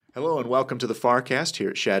Hello and welcome to the FARcast here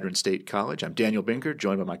at Chadron State College. I'm Daniel Binker,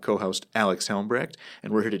 joined by my co-host Alex Helmbrecht,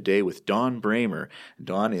 and we're here today with Dawn Brammer.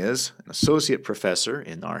 Dawn is an associate professor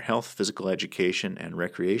in our Health, Physical Education, and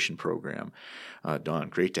Recreation program. Dawn,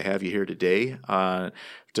 great to have you here today.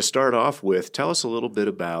 To start off with, tell us a little bit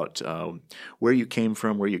about where you came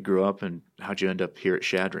from, where you grew up, and how'd you end up here at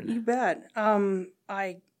Chadron? You bet. I'm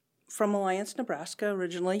from Alliance, Nebraska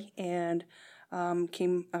originally, and I'm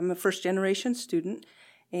a first-generation student,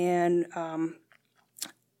 and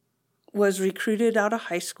was recruited out of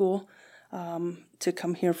high school to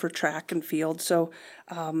come here for track and field. So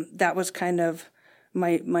that was kind of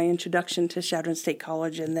my introduction to Chadron State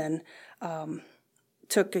College, and then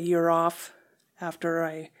took a year off after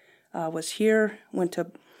I was here, went to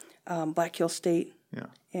Black Hill State,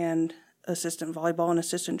 and assistant volleyball and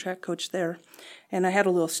assistant track coach there. And I had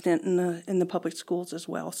a little stint in the public schools as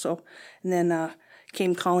well. So, and then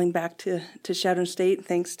came calling back to Chadron State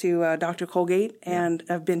thanks to Dr. Colgate, and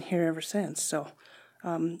I've been here ever since. So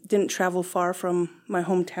didn't travel far from my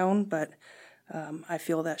hometown, but I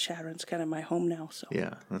feel that Chadron's kind of my home now. So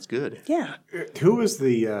yeah, that's good. Yeah. Who was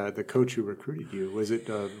the coach who recruited you? Was it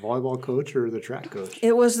the volleyball coach or the track coach?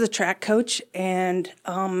 It was the track coach, and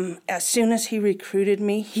as soon as he recruited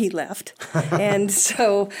me, he left. And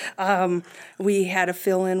so we had a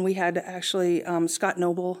fill-in. We had actually Scott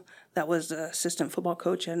Noble, that was the assistant football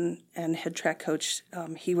coach and head track coach.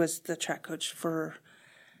 He was the track coach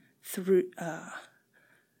through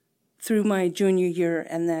my junior year,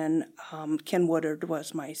 and then Ken Woodard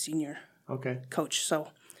was my senior coach.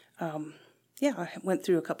 So, I went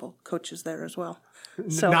through a couple coaches there as well.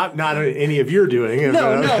 So not any of your doing.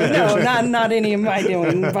 No, not any of my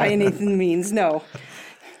doing by any means. No.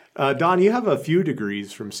 Don, you have a few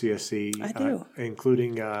degrees from CSC. I do.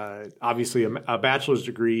 Including, obviously, a bachelor's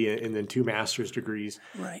degree and then 2 master's degrees.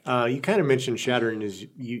 Right. You kind of mentioned Chadron as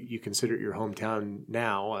you consider it your hometown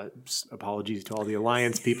now. Apologies to all the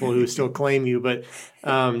Alliance people who still claim you, but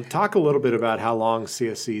talk a little bit about how long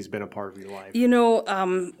CSC has been a part of your life. You know,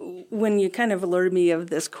 when you kind of alerted me of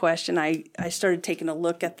this question, I started taking a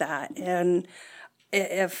look at that. And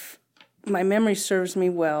if my memory serves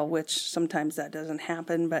me well, which sometimes that doesn't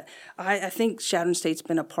happen, but I think Chadron State's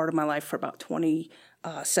been a part of my life for about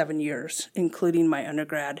 27 years, including my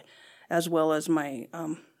undergrad, as well as my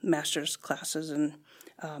master's classes and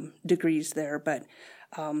degrees there. But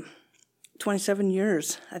 27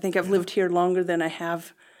 years. I think I've lived here longer than I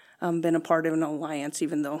have been a part of an Alliance,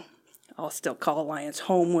 even though I'll still call Alliance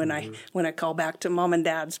home when I call back to mom and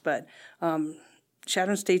dad's. But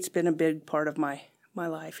Chadron State's been a big part of my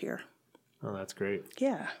life here. Oh, that's great.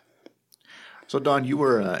 Yeah. So, Dawn, you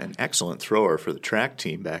were an excellent thrower for the track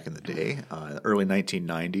team back in the day, early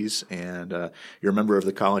 1990s, and you're a member of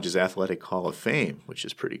the college's Athletic Hall of Fame, which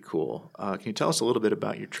is pretty cool. Can you tell us a little bit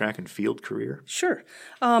about your track and field career? Sure.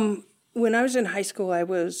 When I was in high school, I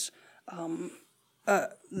was a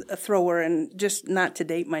thrower, and just not to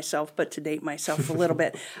date myself, but to date myself a little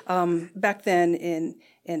bit. Back then,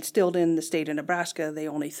 and still in the state of Nebraska, they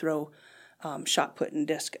only throw shot put and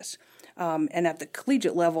discus. And at the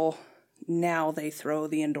collegiate level, now they throw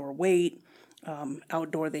the indoor weight.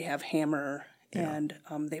 Outdoor, they have hammer, and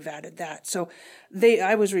they've added that. So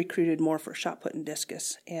I was recruited more for shot put and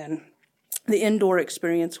discus. And the indoor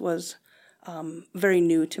experience was very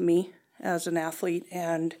new to me as an athlete.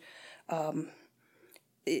 And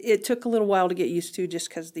it took a little while to get used to, just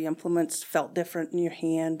because the implements felt different in your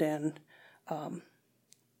hand, and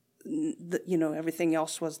everything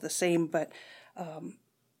else was the same. But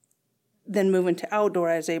then moving to outdoor,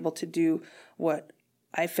 I was able to do what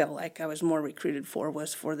I felt like I was more recruited for,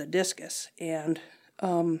 was for the discus. And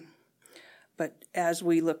but as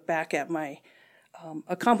we look back at my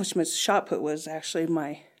accomplishments, shot put was actually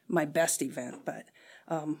my best event. But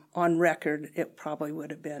on record, it probably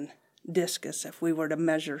would have been discus if we were to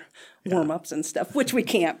measure warm-ups and stuff, which we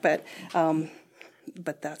can't. But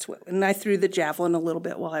that's what. And I threw the javelin a little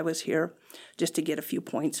bit while I was here, just to get a few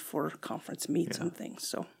points for conference meets and things.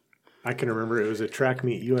 So I can remember it was a track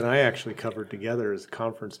meet you and I actually covered together as a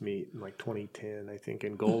conference meet in like 2010, I think,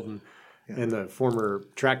 in Golden. And the former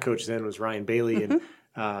track coach then was Ryan Bailey, and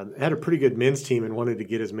had a pretty good men's team and wanted to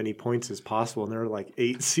get as many points as possible. And there were like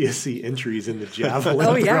 8 CSC entries in the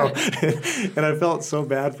javelin throw. And I felt so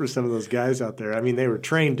bad for some of those guys out there. I mean, they were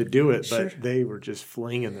trained to do it, but they were just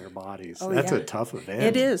flinging their bodies. That's a tough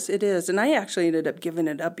event. It is. And I actually ended up giving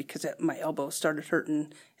it up because my elbow started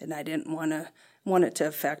hurting, and I didn't want it to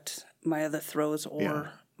affect my other throws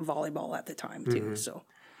or volleyball at the time too. So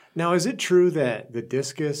now, is it true that the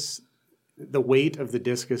discus, the weight of the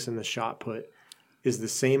discus and the shot put is the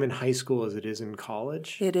same in high school as it is in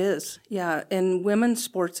college? It is, yeah. In women's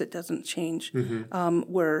sports, it doesn't change.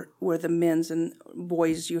 Where the men's and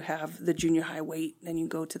boys, you have the junior high weight, then you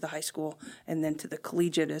go to the high school, and then to the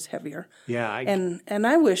collegiate is heavier. Yeah. And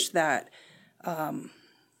I wish that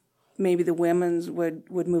maybe the women's would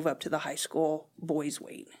move up to the high school boys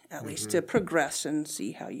weight, at least to progress and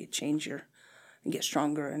see how you change and get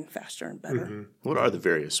stronger and faster and better. What are the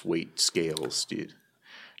various weight scales? Do you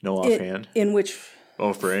know offhand? In which...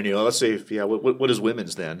 Oh, for any, let's say, what is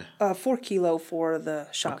women's then? 4 kilo for the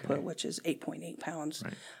shot put, which is 8.8 pounds.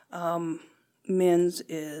 Right. Men's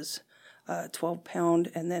is 12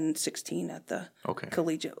 pound, and then 16 at the Okay.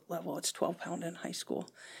 collegiate level. It's 12 pound in high school.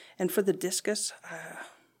 And for the discus,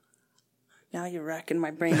 now you're racking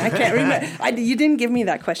my brain. I can't remember. You didn't give me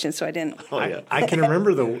that question, so I didn't. Oh, yeah. I can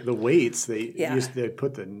remember the weights. They Yeah. they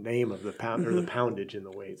put the name of the pound or the poundage in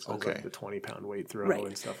the weights. So Okay. like the 20-pound weight throw Right.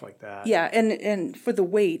 and stuff like that. Yeah, and for the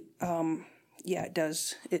weight, it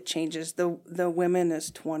does. It changes. The women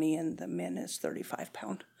is 20 and the men is 35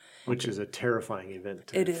 pound. Which is a terrifying event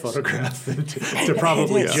to It is. photograph and to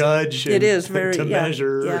probably is. judge. And It is very to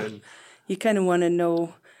measure. Yeah. And, You kind of want to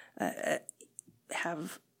know,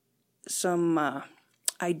 have some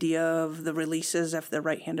idea of the releases if they're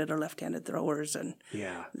right-handed or left-handed throwers and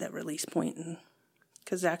yeah. that release point, and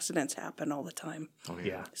because accidents happen all the time. Oh,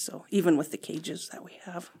 Yeah. So even with the cages that we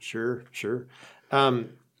have. Sure.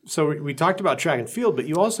 So we talked about track and field, but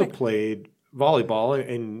you also played volleyball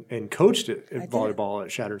and coached at volleyball at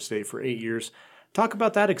Shattern State for 8 years. Talk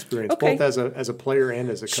about that experience, Okay. both as a player and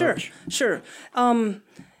as a coach. Sure.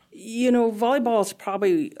 Volleyball is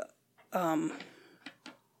probably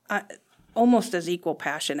almost as equal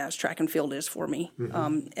passion as track and field is for me.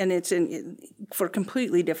 And it's for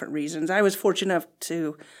completely different reasons. I was fortunate enough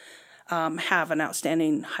to have an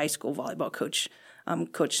outstanding high school volleyball coach,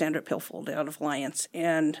 Coach Sandra Pilfold out of Alliance.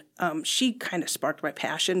 And she kind of sparked my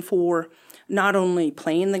passion for not only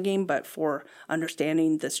playing the game, but for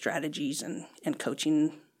understanding the strategies and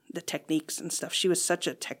coaching the techniques and stuff. She was such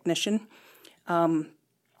a technician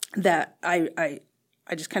that I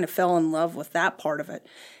just kind of fell in love with that part of it.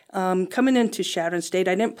 Coming into Shattern State,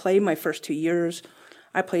 I didn't play my first 2 years.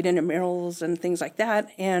 I played intramurals and things like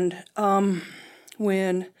that. And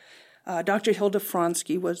when Dr. Hilda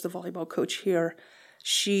Fronsky was the volleyball coach here,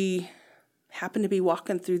 she happened to be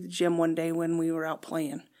walking through the gym one day when we were out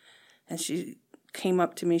playing. And she came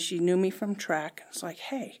up to me. She knew me from track. It's like,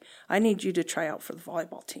 hey, I need you to try out for the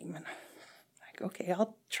volleyball team. And okay,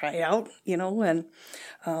 I'll try out, and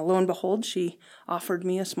lo and behold, she offered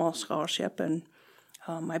me a small scholarship, and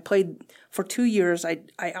I played for 2 years. I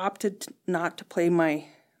opted not to play my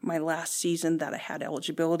last season that I had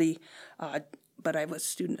eligibility, but I was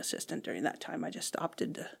student assistant during that time. I just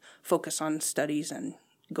opted to focus on studies and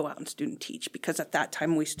go out and student teach, because at that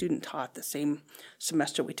time we student taught the same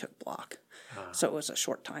semester we took block, so it was a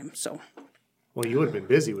short time. So, well, you would have been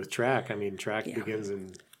busy with track. I mean, track begins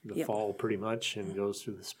in the fall pretty much and goes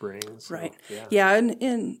through the spring. So, right. Yeah.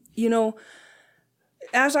 And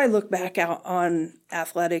as I look back out on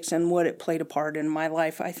athletics and what it played a part in my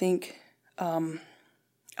life, I think I'm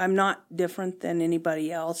not different than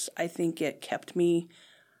anybody else. I think it kept me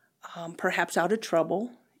perhaps out of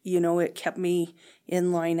trouble. It kept me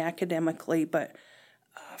in line academically. But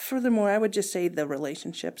furthermore, I would just say the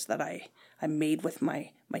relationships that I made with my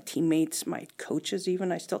teammates, my coaches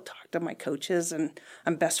even. I still talk to my coaches, and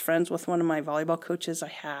I'm best friends with one of my volleyball coaches I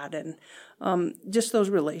had. And just those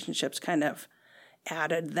relationships kind of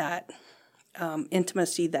added that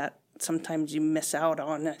intimacy that sometimes you miss out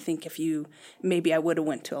on. I think maybe I would have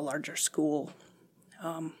went to a larger school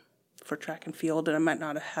for track and field, and I might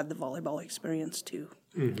not have had the volleyball experience too.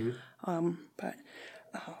 But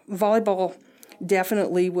volleyball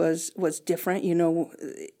definitely was different.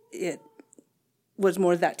 It was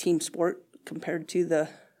more that team sport compared to the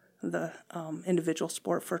individual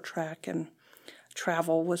sport for track, and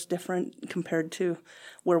travel was different compared to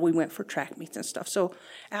where we went for track meets and stuff. So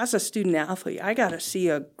as a student athlete, I got to see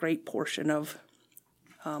a great portion of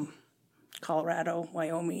Colorado,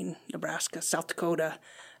 Wyoming, Nebraska, South Dakota.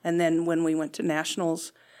 And then when we went to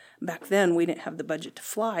nationals, back then we didn't have the budget to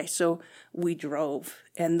fly, so we drove.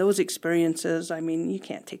 And those experiences, you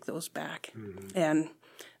can't take those back. And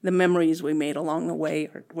the memories we made along the way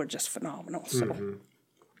were just phenomenal. So.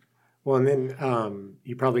 Well, and then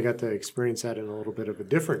you probably got to experience that in a little bit of a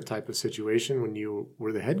different type of situation when you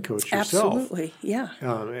were the head coach yourself. Absolutely, yeah.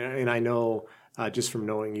 And I know just from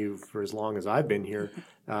knowing you for as long as I've been here,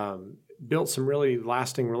 built some really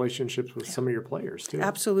lasting relationships with some of your players too.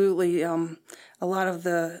 Absolutely. A lot of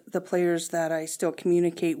the players that I still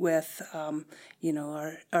communicate with,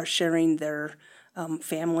 are sharing their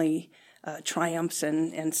family triumphs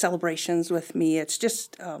and celebrations with me. It's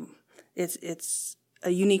just it's a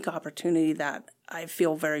unique opportunity that I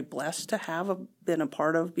feel very blessed to have been a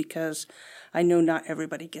part of, because I know not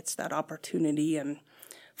everybody gets that opportunity. And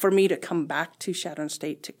for me to come back to Shadron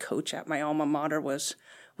State to coach at my alma mater was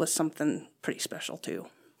something pretty special too.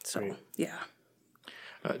 So, Great. Yeah.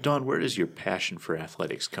 Dawn, where does your passion for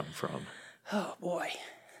athletics come from? Oh, boy.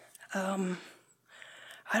 I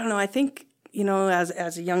don't know. I think,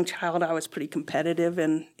 as a young child, I was pretty competitive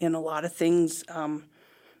in a lot of things,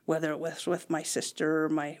 whether it was with my sister or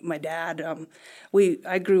my dad.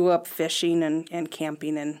 I grew up fishing and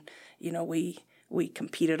camping, and, we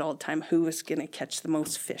competed all the time. Who was going to catch the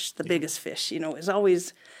most fish, the biggest fish, it was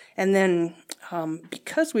always. And then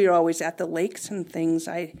because we were always at the lakes and things,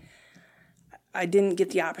 I didn't get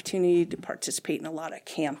the opportunity to participate in a lot of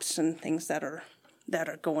camps and things that are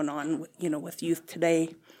going on, with youth today.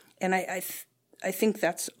 And I think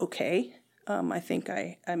that's okay. I think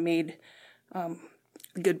I made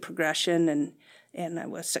good progression and I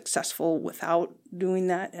was successful without doing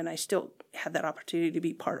that. And I still had that opportunity to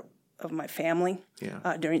be part of my family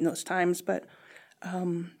during those times. But I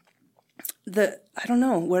don't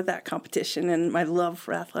know where that competition and my love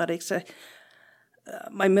for athletics,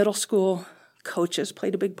 my middle school coaches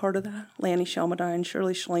played a big part of that. Lanny Shelmadine,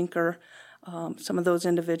 Shirley Schlinker, some of those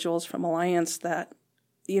individuals from Alliance that,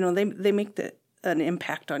 they make an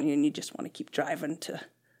impact on you, and you just want to keep driving to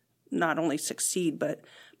not only succeed, but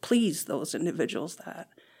please those individuals that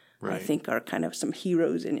I think are kind of some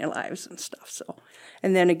heroes in your lives and stuff. So,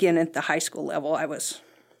 and then again, at the high school level, I was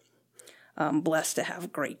blessed to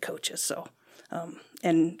have great coaches. So,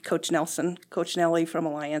 and Coach Nelly from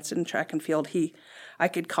Alliance in track and field, I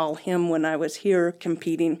could call him when I was here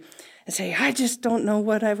competing and say, I just don't know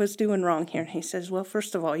what I was doing wrong here. And he says, well,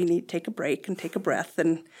 first of all, you need to take a break and take a breath,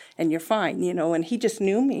 and you're fine, and he just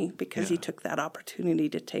knew me because he took that opportunity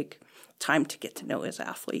to take time to get to know his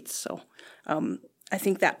athletes. So I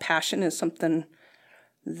think that passion is something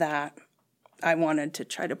that I wanted to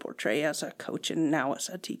try to portray as a coach and now as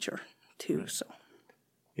a teacher too. So.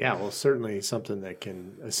 Yeah, well, certainly something that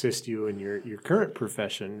can assist you in your current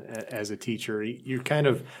profession as a teacher. You're kind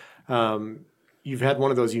of, you've had one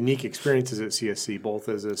of those unique experiences at CSC, both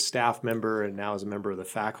as a staff member and now as a member of the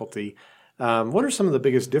faculty. What are some of the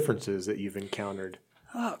biggest differences that you've encountered?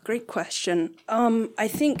 Oh, great question. I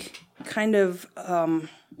think kind of...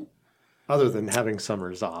 Other than having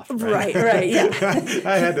summers off. Right, yeah.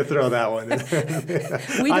 I had to throw that one in.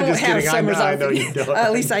 We don't have kidding. summers off. I know you don't.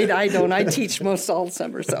 At least I don't. I teach most all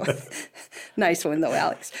summer, so nice one though,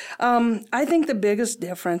 Alex. I think the biggest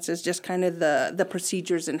difference is just kind of the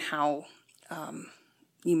procedures and how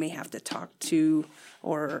you may have to talk to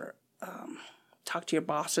or talk to your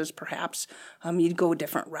bosses, perhaps. You'd go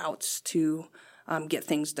different routes to get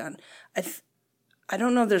things done. I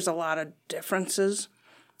don't know if there's a lot of differences.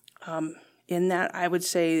 In that, I would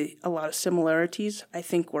say a lot of similarities. I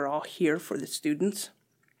think we're all here for the students.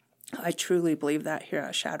 I truly believe that here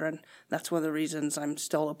at Shadron. That's one of the reasons I'm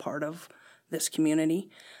still a part of this community.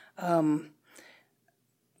 But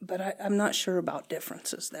I'm not sure about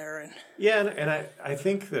differences there. Yeah, and I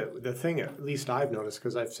think that the thing, at least I've noticed,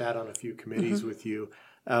 because I've sat on a few committees with you,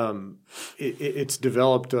 it's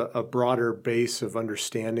developed a broader base of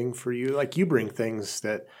understanding for you. Like you bring things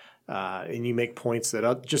that... and you make points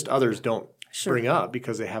that just others don't bring up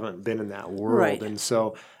because they haven't been in that world. Right. And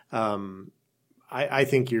so I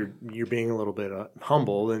think you're being a little bit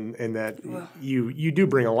humble and that you do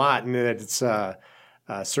bring a lot, and that it's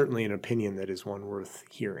certainly an opinion that is one worth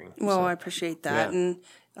hearing. Well, so, I appreciate that. Yeah.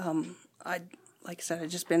 And like I said, I've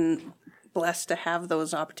just been blessed to have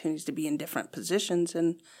those opportunities to be in different positions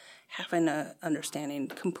and having an understanding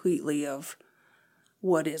completely of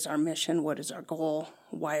what is our mission, what is our goal,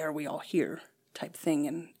 why are we all here type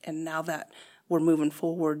thing. And now that we're moving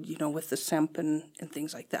forward, with the SEMP and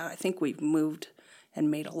things like that, I think we've moved and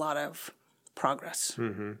made a lot of progress.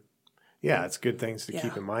 Mm-hmm. Yeah, it's good things to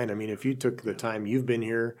keep in mind. I mean, if you took the time you've been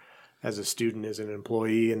here as a student, as an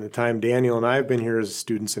employee, and the time Daniel and I have been here as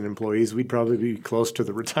students and employees, we'd probably be close to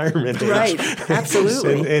the retirement age. Right,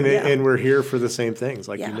 absolutely. and we're here for the same things.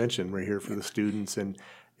 Like you mentioned, we're here for the students and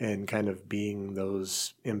kind of being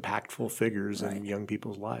those impactful figures in young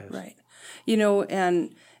people's lives. Right.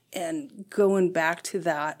 And going back to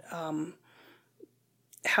that,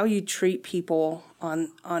 how you treat people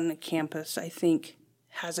on the campus, I think,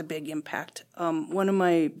 has a big impact. One of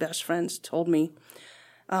my best friends told me,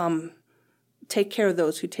 take care of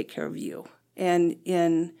those who take care of you. And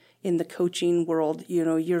in the coaching world,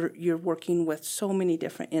 you're working with so many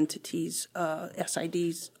different entities,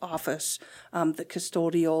 SID's office, the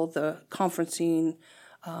custodial, the conferencing,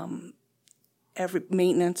 every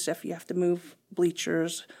maintenance if you have to move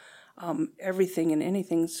bleachers, everything and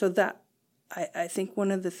anything. So that I think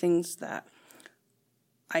one of the things that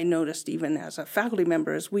I noticed even as a faculty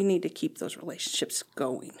member is we need to keep those relationships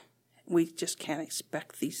going. We just can't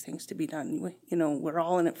expect these things to be done. We're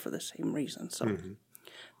all in it for the same reason. So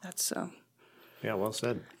that's well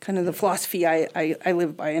said. Kind of the philosophy I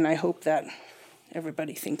live by, and I hope that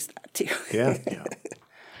everybody thinks that too. Yeah.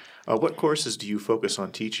 What courses do you focus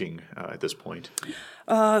on teaching at this point?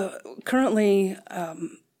 Currently,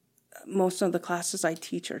 most of the classes I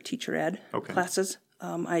teach are teacher ed classes.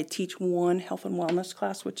 I teach one health and wellness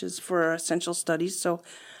class, which is for essential studies. So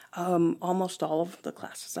almost all of the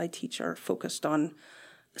classes I teach are focused on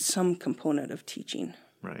some component of teaching,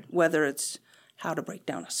 right? Whether it's how to break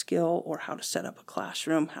down a skill or how to set up a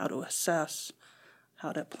classroom, how to assess,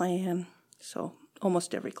 how to plan. So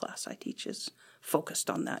almost every class I teach is focused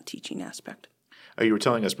on that teaching aspect. You were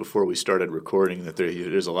telling us before we started recording that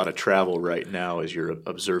there's a lot of travel right now as you're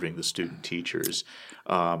observing the student teachers.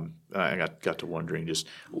 I got to wondering just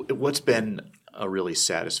what's been a really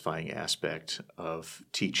satisfying aspect of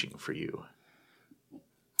teaching for you?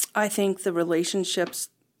 I think the relationships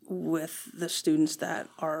with the students that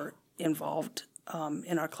are involved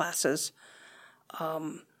in our classes.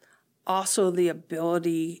 Also the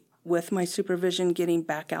ability with my supervision getting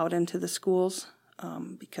back out into the schools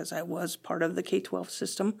because I was part of the K-12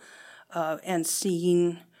 system and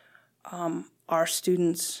seeing our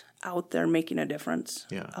students out there making a difference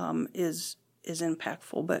is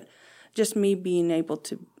impactful. But just me being able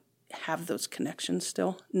to have those connections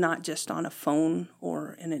still, not just on a phone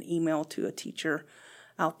or in an email to a teacher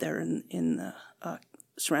out there in the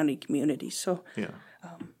surrounding community. So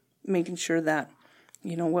making sure that,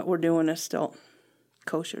 what we're doing is still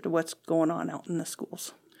kosher to what's going on out in the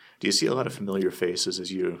schools. Do you see a lot of familiar faces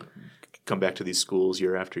as you come back to these schools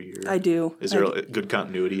year after year? I do. Is there a good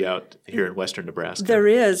continuity out here in western Nebraska? There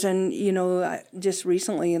is, and just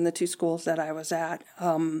recently in the two schools that I was at,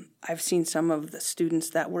 I've seen some of the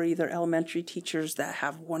students that were either elementary teachers that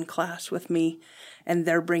have one class with me, and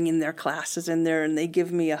they're bringing their classes in there, and they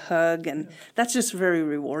give me a hug, and that's just very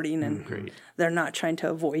rewarding, and great. They're not trying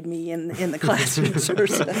to avoid me in the classrooms or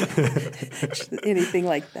anything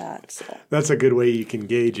like that. So. That's a good way you can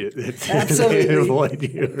gauge it. Absolutely. They avoid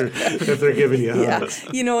you if they're giving you hugs.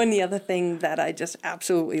 Yeah. And the other thing that I just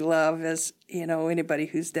absolutely love is, anybody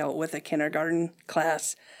who's dealt with a kindergarten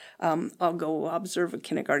class, I'll go observe a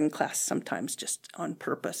kindergarten class sometimes just on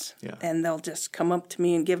purpose. Yeah. And they'll just come up to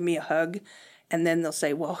me and give me a hug. And then they'll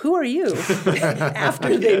say, well, who are you?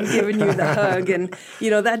 After they've given you the hug. And,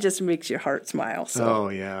 that just makes your heart smile. So,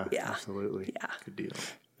 yeah, absolutely. Yeah. Good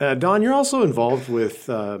deal. Dawn, you're also involved with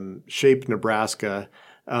Shape Nebraska.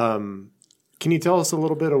 Can you tell us a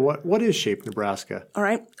little bit of what is Shape Nebraska? All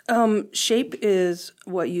right. SHAPE is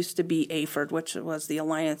what used to be AFERD, which was the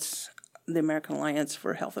American Alliance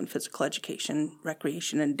for Health and Physical Education,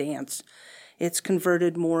 Recreation, and Dance. It's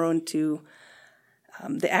converted more into,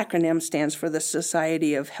 the acronym stands for the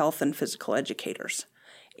Society of Health and Physical Educators.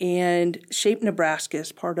 And SHAPE Nebraska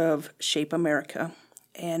is part of SHAPE America,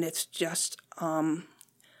 and it's just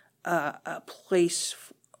a place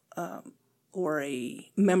or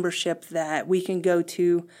a membership that we can go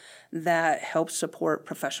to that helps support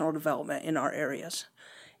professional development in our areas.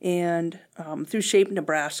 And through SHAPE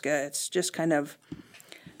Nebraska, it's just kind of,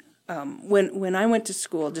 when I went to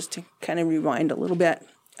school, just to kind of rewind a little bit,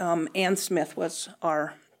 Ann Smith was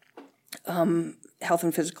our health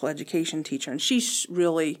and physical education teacher, and she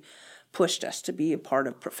really pushed us to be a part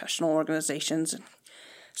of professional organizations. And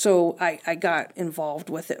so I got involved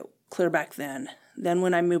with it clear back then. Then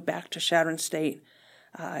when I moved back to Shadron State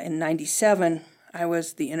in 97, I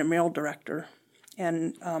was the intramural director,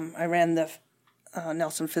 and I ran the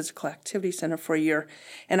Nelson Physical Activity Center for a year,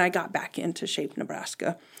 and I got back into SHAPE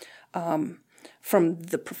Nebraska from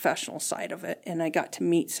the professional side of it, and I got to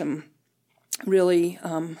meet some really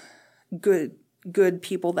good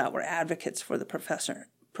people that were advocates for the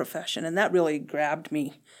profession, and that really grabbed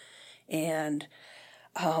me. And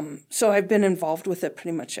so I've been involved with it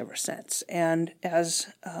pretty much ever since. And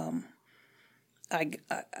as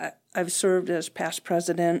I've served as past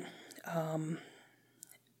president.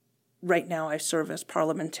 Right now I serve as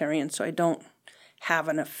parliamentarian, so I don't have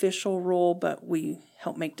an official role, but we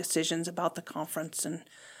help make decisions about the conference and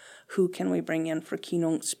who can we bring in for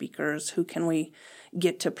keynote speakers, who can we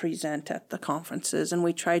get to present at the conferences, and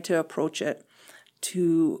we try to approach it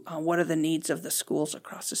to what are the needs of the schools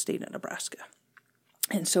across the state of Nebraska.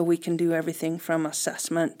 And so we can do everything from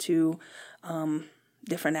assessment to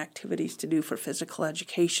different activities to do for physical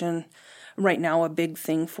education. Right now, a big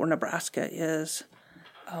thing for Nebraska is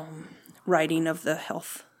writing of the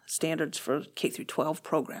health standards for K through 12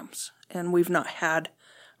 programs. And we've not had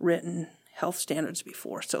written health standards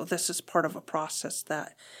before. So this is part of a process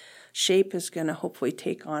that SHAPE is going to hopefully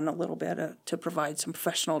take on a little bit to provide some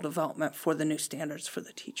professional development for the new standards for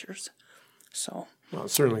the teachers. So, well, it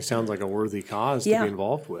certainly sounds like a worthy cause to be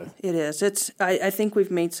involved with. It is. I think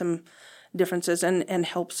we've made some differences and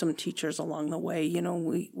helped some teachers along the way. You know,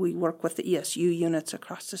 we work with the ESU units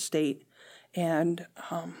across the state and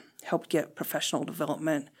help get professional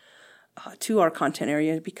development to our content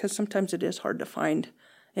area, because sometimes it is hard to find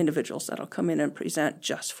individuals that'll come in and present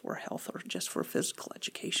just for health or just for physical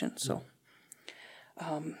education. So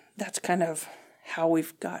that's kind of how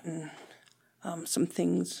we've gotten some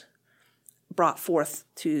things brought forth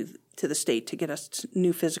to the state to get us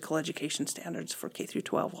new physical education standards for K through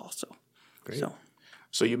 12 also. Great.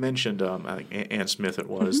 So you mentioned Ann Smith it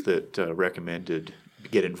was that recommended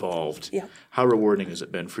get involved. Yeah. How rewarding has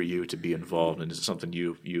it been for you to be involved, and is it something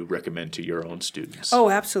you recommend to your own students? Oh,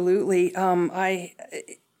 absolutely. I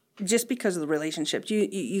just because of the relationships,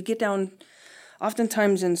 you get down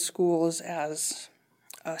oftentimes in schools as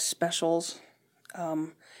a specials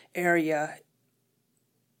area,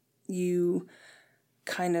 you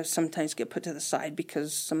kind of sometimes get put to the side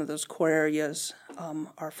because some of those core areas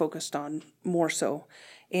are focused on more so.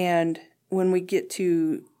 And when we get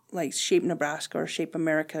to like SHAPE Nebraska or SHAPE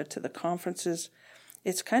America to the conferences,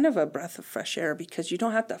 it's kind of a breath of fresh air because you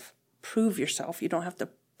don't have to prove yourself. You don't have to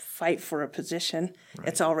fight for a position. Right.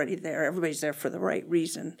 It's already there. Everybody's there for the right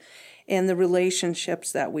reason. And the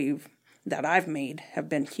relationships that I've made have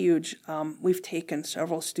been huge. We've taken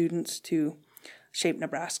several students to SHAPE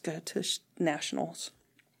Nebraska to nationals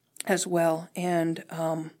as well. And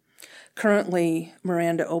currently,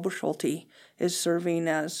 Miranda Oberschulte is serving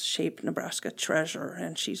as SHAPE Nebraska treasurer,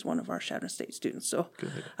 and she's one of our Shadron State students. So,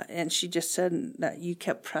 and she just said that you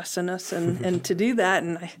kept pressing us and to do that.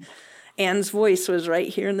 And Ann's voice was right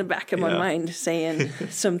here in the back of my mind saying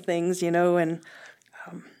some things, you know. And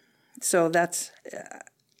so that's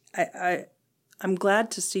I'm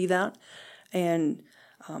glad to see that, and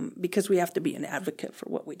because we have to be an advocate for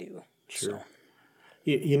what we do. Sure. So.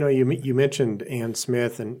 You mentioned Ann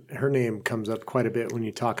Smith, and her name comes up quite a bit when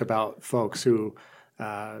you talk about folks who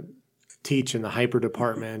teach in the hyper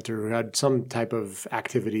department or who had some type of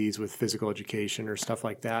activities with physical education or stuff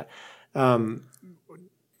like that.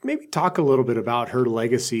 Maybe talk a little bit about her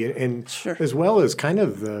legacy and Sure. as well as kind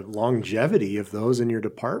of the longevity of those in your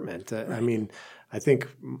department. Right. I mean, I think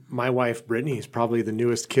my wife, Brittany, is probably the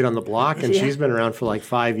newest kid on the block, and she's been around for like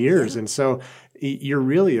 5 years. And so you're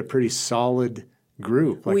really a pretty solid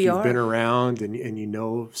group. Like you've been around and you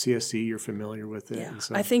know CSC, you're familiar with it. Yeah. And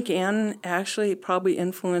so. I think Ann actually probably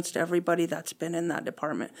influenced everybody that's been in that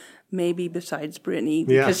department, maybe besides Brittany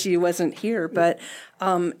because she wasn't here. But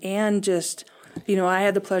Ann just, I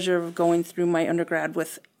had the pleasure of going through my undergrad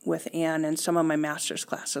with Ann and some of my master's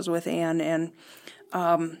classes with Ann. And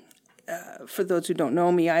for those who don't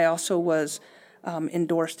know me, I also was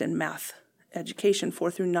endorsed in math education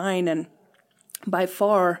 4 through 9. And by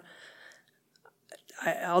far,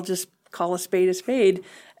 I'll just call a spade.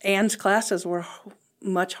 Ann's classes were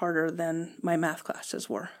much harder than my math classes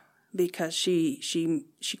were because she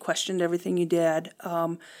questioned everything you did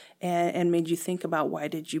and made you think about why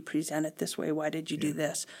did you present it this way? Why did you do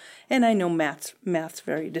this? And I know math's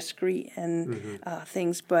very discreet and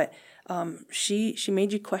things, but she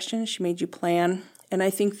made you question, she made you plan, and I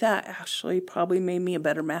think that actually probably made me a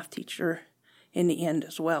better math teacher in the end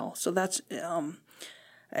as well. So that's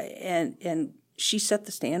and she set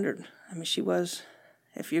the standard. I mean, she was.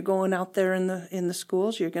 If you're going out there in the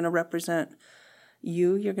schools, you're going to represent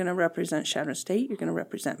you're going to represent Shadron State, you're going to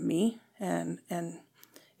represent me, and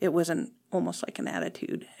it was almost like an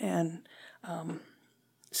attitude. And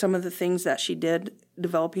some of the things that she did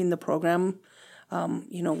developing the program,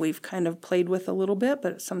 we've kind of played with a little bit,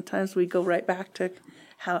 but sometimes we go right back to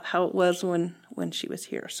how it was when she was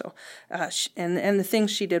here. So, and the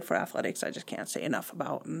things she did for athletics, I just can't say enough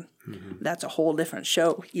about, and that's a whole different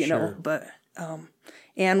show, know. But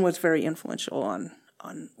Ann was very influential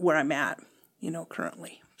on where I'm at,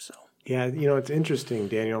 currently. So yeah, it's interesting,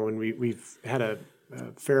 Daniel, when we've had a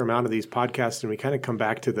fair amount of these podcasts, and we kind of come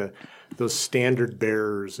back to those standard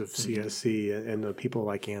bearers of CSC and the people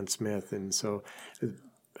like Ann Smith, and so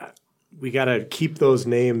we got to keep those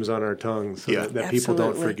names on our tongues so that people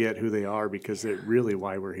don't forget who they are, because they're really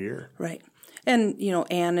why we're here. Right. And,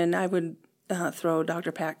 Ann and I would throw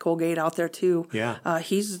Dr. Pat Colgate out there too. Yeah.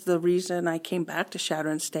 He's the reason I came back to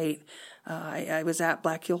Shadron State. I was at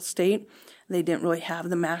Black Hills State. They didn't really have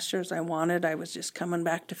the master's I wanted. I was just coming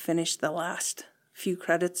back to finish the last few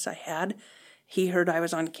credits I had. He heard I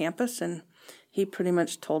was on campus, and he pretty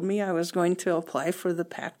much told me I was going to apply for the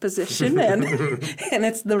PAC position, and and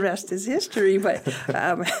it's the rest is history. But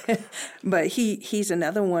he's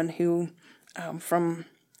another one who, from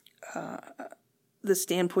the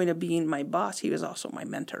standpoint of being my boss, he was also my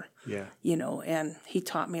mentor. Yeah. And he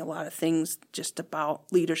taught me a lot of things just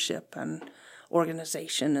about leadership and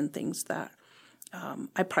organization and things that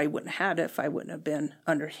I probably wouldn't have had if I wouldn't have been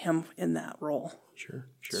under him in that role. Sure.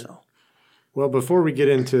 So. Well, before we get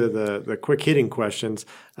into the quick hitting questions,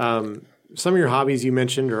 some of your hobbies you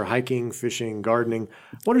mentioned are hiking, fishing, gardening.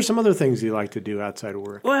 What are some other things you like to do outside of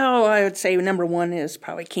work? Well, I would say number one is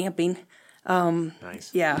probably camping.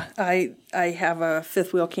 Nice. Yeah, I have a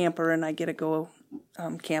fifth wheel camper, and I get to go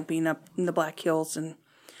camping up in the Black Hills, and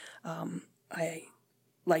I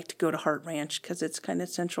like to go to Hart Ranch because it's kind of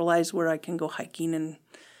centralized where I can go hiking and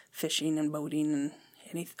fishing and boating and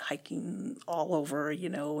hiking all over,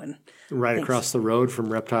 and right across the road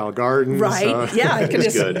from Reptile Gardens. Right, yeah, I can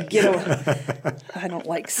just good. I don't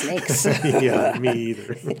like snakes. Yeah, me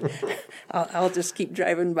either. I'll just keep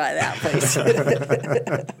driving by that place.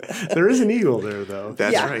 There is an eagle there, though.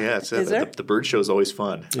 That's Yeah. right. Yeah, Is there? the bird show is always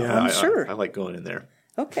fun. Yeah. I'm sure. I like going in there.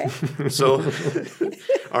 Okay. So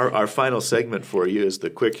our final segment for you is the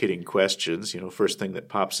quick hitting questions. First thing that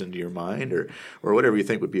pops into your mind, or whatever you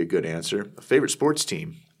think would be a good answer. A favorite sports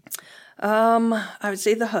team? I would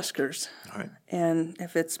say the Huskers. All right. And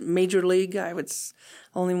if it's Major League,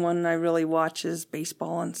 only one I really watch is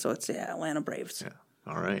baseball, and so it's the Atlanta Braves.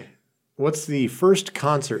 Yeah. All right. What's the first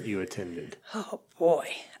concert you attended? Oh boy,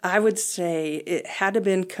 I would say it had to have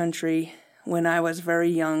been country when I was very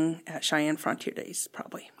young at Cheyenne Frontier Days,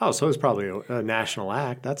 probably. Oh, so it's probably a national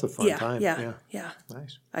act. That's a fun time. Yeah.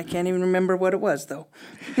 Nice. I can't even remember what it was, though.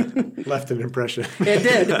 Left an impression. It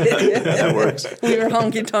did. That works. We were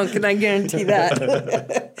honky-tonk, and I guarantee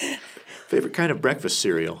that. Favorite kind of breakfast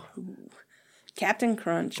cereal? Captain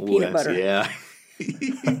Crunch, Ooh, peanut butter. Yeah.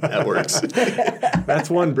 That works. That's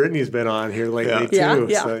one Brittany's been on here lately, too.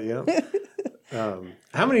 Yeah. So, yeah.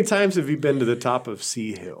 How many times have you been to the top of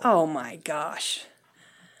Sea Hill? Oh, my gosh.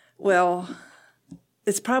 Well,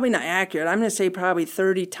 it's probably not accurate. I'm going to say probably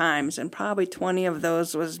 30 times, and probably 20 of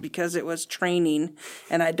those was because it was training,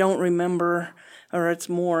 and I don't remember, or it's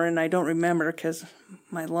more, and I don't remember because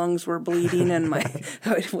my lungs were bleeding and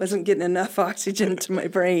I wasn't getting enough oxygen to my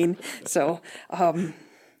brain. So,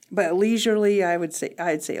 but leisurely, I'd say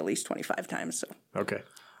at least 25 times. So. Okay.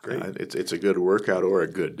 Great. It's a good workout or a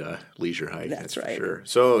good leisure hike. That's for right. sure.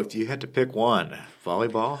 So if you had to pick one,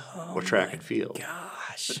 volleyball or track and field?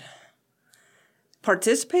 Gosh.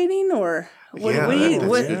 Participating or what? Yeah, that's a good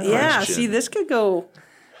question. See, this could go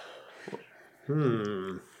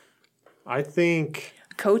I think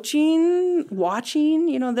coaching,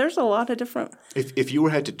 watching. There's a lot of different. If you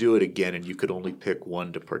had to do it again and you could only pick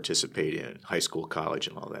one to participate in, high school, college,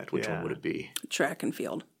 and all that, which one would it be? Track and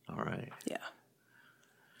field. All right. Yeah.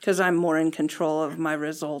 Because I'm more in control of my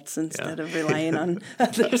results instead of relying on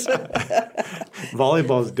others.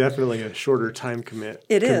 volleyball is definitely a shorter time commit.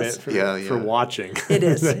 It is. For watching. It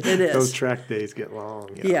is. It is. Those track days get long.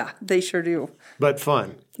 Yeah, they sure do. But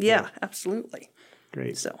fun. Yeah, absolutely.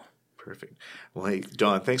 Great. So. Perfect. Well, hey,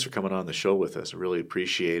 Dawn, thanks for coming on the show with us. I really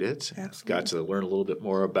appreciate it. Absolutely. Got to learn a little bit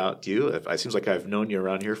more about you. It seems like I've known you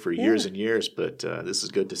around here for years and years, but this is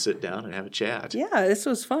good to sit down and have a chat. Yeah, this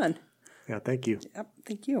was fun. Yeah, thank you. Yep,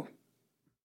 thank you.